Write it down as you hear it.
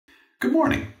Good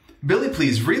morning. Billy,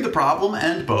 please read the problem,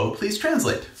 and Bo, please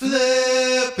translate.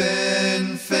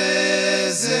 Flippin'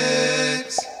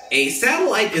 physics. A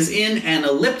satellite is in an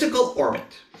elliptical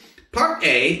orbit. Part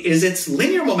A is its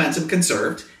linear momentum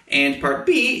conserved, and part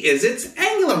B is its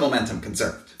angular momentum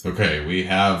conserved. Okay, we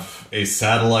have a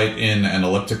satellite in an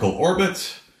elliptical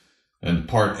orbit, and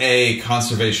part A,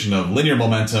 conservation of linear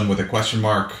momentum with a question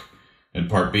mark, and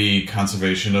part B,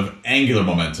 conservation of angular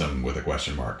momentum with a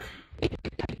question mark.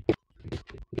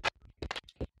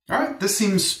 All right, this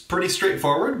seems pretty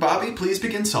straightforward. Bobby, please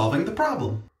begin solving the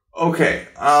problem. Okay,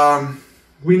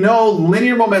 we know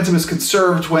linear momentum is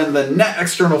conserved when the net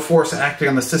external force acting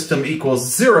on the system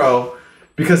equals 0,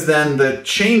 because then the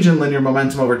change in linear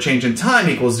momentum over change in time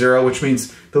equals 0, which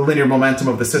means the linear momentum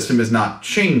of the system is not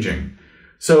changing.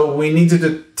 So we need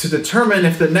to determine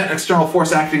if the net external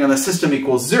force acting on the system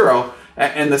equals 0,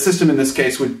 and the system in this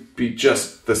case would be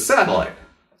just the satellite.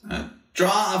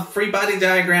 Draw a free body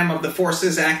diagram of the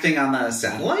forces acting on the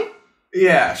satellite?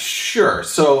 Yeah, sure.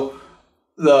 So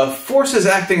the forces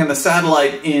acting on the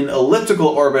satellite in elliptical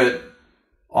orbit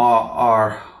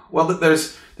are well,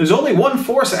 there's only one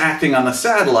force acting on the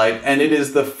satellite, and it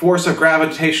is the force of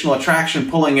gravitational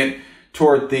attraction pulling it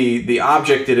toward the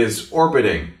object it is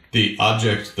orbiting. The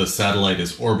object the satellite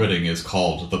is orbiting is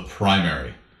called the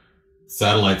primary.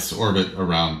 Satellites orbit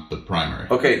around the primary.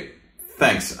 Okay,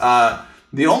 thanks.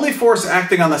 The only force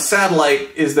acting on the satellite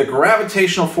is the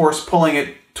gravitational force pulling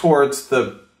it towards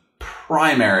the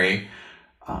primary.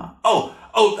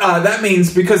 That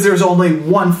means because there's only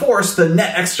one force, the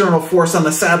net external force on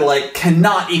the satellite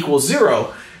cannot equal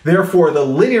 0. Therefore, the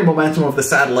linear momentum of the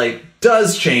satellite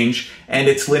does change, and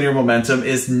its linear momentum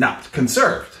is not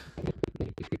conserved.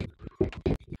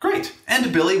 Great.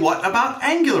 And Billy, what about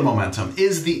angular momentum?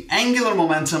 Is the angular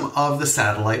momentum of the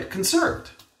satellite conserved?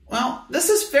 Well, this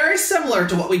is very similar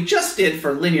to what we just did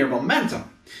for linear momentum.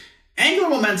 Angular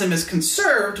momentum is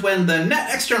conserved when the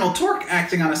net external torque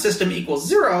acting on a system equals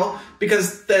 0,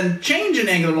 because then change in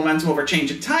angular momentum over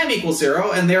change in time equals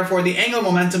 0, and therefore the angular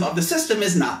momentum of the system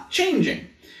is not changing.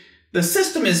 The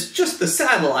system is just the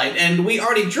satellite, and we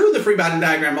already drew the free body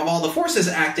diagram of all the forces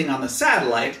acting on the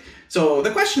satellite. So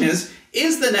the question is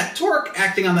the net torque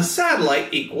acting on the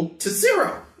satellite equal to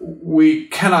 0? We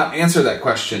cannot answer that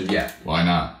question yet. Why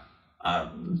not?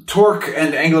 Torque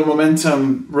and angular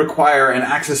momentum require an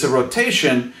axis of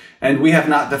rotation, and we have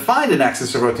not defined an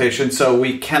axis of rotation, so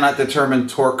we cannot determine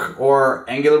torque or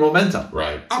angular momentum.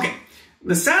 Right. Okay.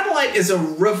 The satellite is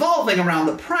revolving around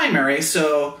the primary,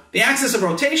 so the axis of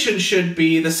rotation should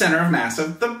be the center of mass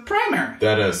of the primary.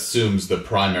 That assumes the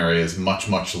primary is much,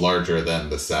 much larger than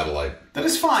the satellite. That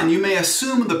is fine. You may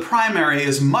assume the primary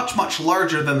is much, much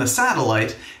larger than the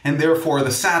satellite, and therefore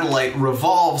the satellite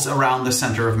revolves around the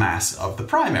center of mass of the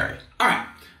primary. All right.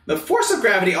 The force of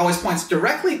gravity always points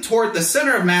directly toward the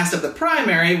center of mass of the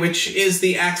primary, which is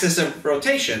the axis of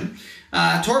rotation.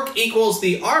 Torque equals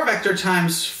the r vector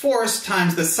times force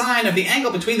times the sine of the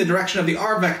angle between the direction of the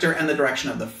r vector and the direction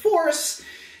of the force.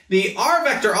 The r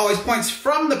vector always points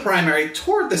from the primary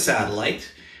toward the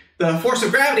satellite. The force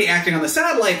of gravity acting on the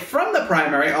satellite from the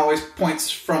primary always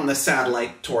points from the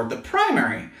satellite toward the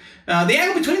primary. The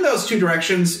angle between those two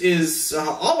directions is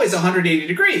always 180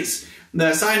 degrees.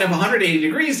 The sine of 180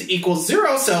 degrees equals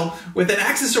 0, so with an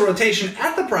axis of rotation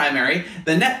at the primary,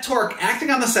 the net torque acting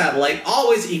on the satellite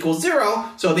always equals 0,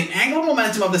 so the angular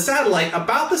momentum of the satellite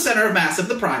about the center of mass of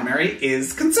the primary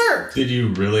is conserved. Did you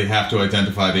really have to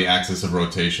identify the axis of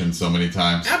rotation so many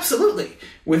times? Absolutely.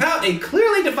 Without a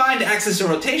clearly defined axis of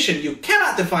rotation, you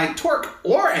cannot define torque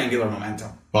or angular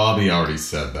momentum. Bobby already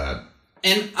said that.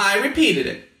 And I repeated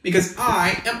it, because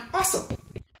I am awesome.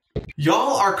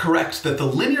 Y'all are correct that the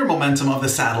linear momentum of the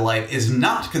satellite is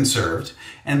not conserved,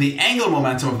 and the angular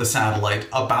momentum of the satellite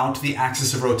about the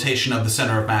axis of rotation of the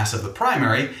center of mass of the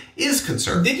primary is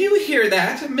conserved. Did you hear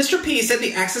that? Mr. P said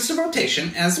the axis of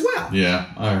rotation as well.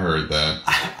 Yeah, I heard that.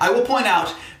 I will point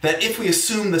out that if we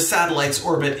assume the satellite's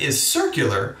orbit is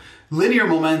circular, linear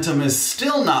momentum is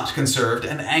still not conserved,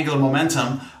 and angular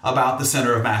momentum about the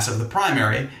center of mass of the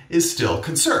primary is still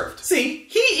conserved. See,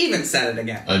 he even said it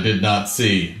again. I did not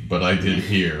see, but I did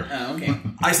hear. Oh, okay.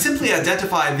 I simply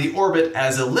identified the orbit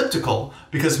as elliptical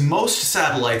because most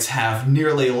satellites have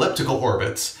nearly elliptical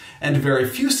orbits, and very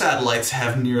few satellites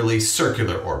have nearly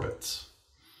circular orbits.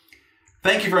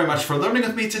 Thank you very much for learning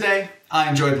with me today. I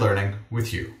enjoyed learning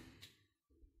with you.